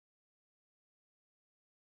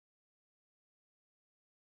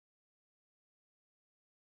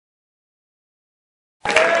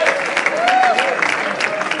All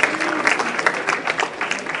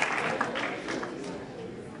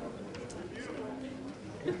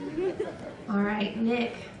right,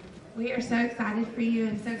 Nick, we are so excited for you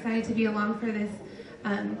and so excited to be along for this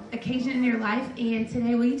occasion in your life. And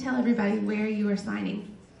today, will you tell everybody where you are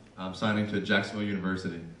signing? I'm signing to Jacksonville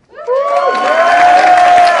University. Awesome.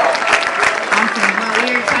 Well,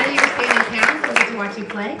 we are excited you're staying in town, so we get to watch you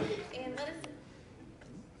play. And let us.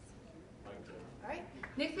 All right.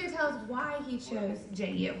 Nick's going to tell us why he chose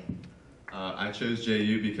JU. I chose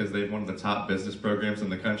JU because they have one of the top business programs in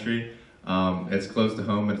the country. It's close to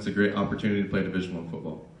home, and it's a great opportunity to play Division I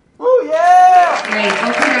football. Oh yeah! Great.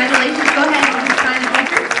 Well, congratulations. Go ahead and sign the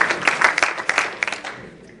record.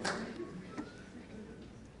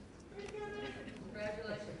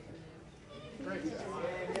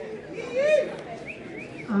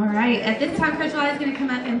 All right. At this time, Coach Lyle is going to come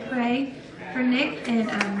up and pray for Nick. And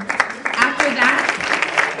after that,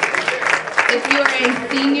 if you are a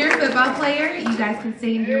senior football player, you guys can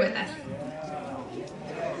stay in here with us.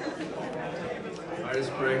 All right, let's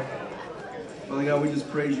pray. Father God, we just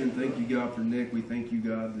praise you and thank you, God, for Nick. We thank you,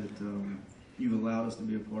 God, that you've allowed us to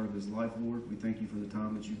be a part of his life, Lord. We thank you for the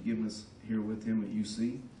time that you've given us here with him at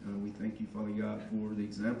UC. We thank you, Father God, for the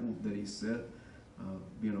example that he set,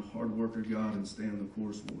 being a hard worker, God, and staying the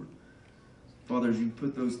course, Lord. Father, as you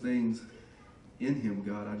put those things in him,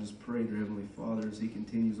 God, I just pray, dear Heavenly Father, as he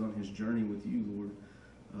continues on his journey with you, Lord,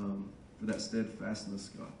 for that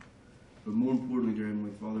steadfastness, God. But more importantly, dear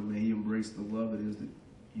Heavenly Father, may he embrace the love it is that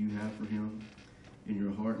you have for him in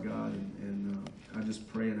your heart, God. And I just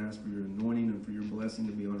pray and ask for your anointing and for your blessing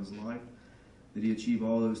to be on his life, that he achieve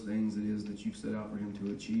all those things it is that you've set out for him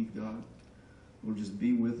to achieve, God. Lord, just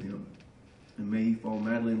be with him. And may he fall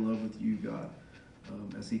madly in love with you, God,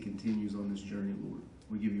 as he continues on this journey, Lord.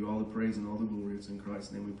 We give you all the praise and all the glory. It's in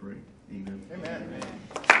Christ's name we pray. Amen. Amen. Amen.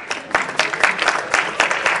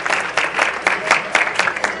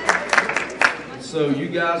 So you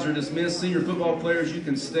guys are dismissed. Senior football players, you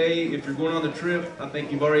can stay. If you're going on the trip, I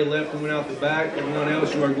think you've already left and went out the back. Everyone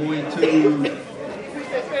else, you are going to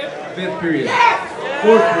fifth period,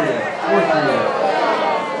 fourth period.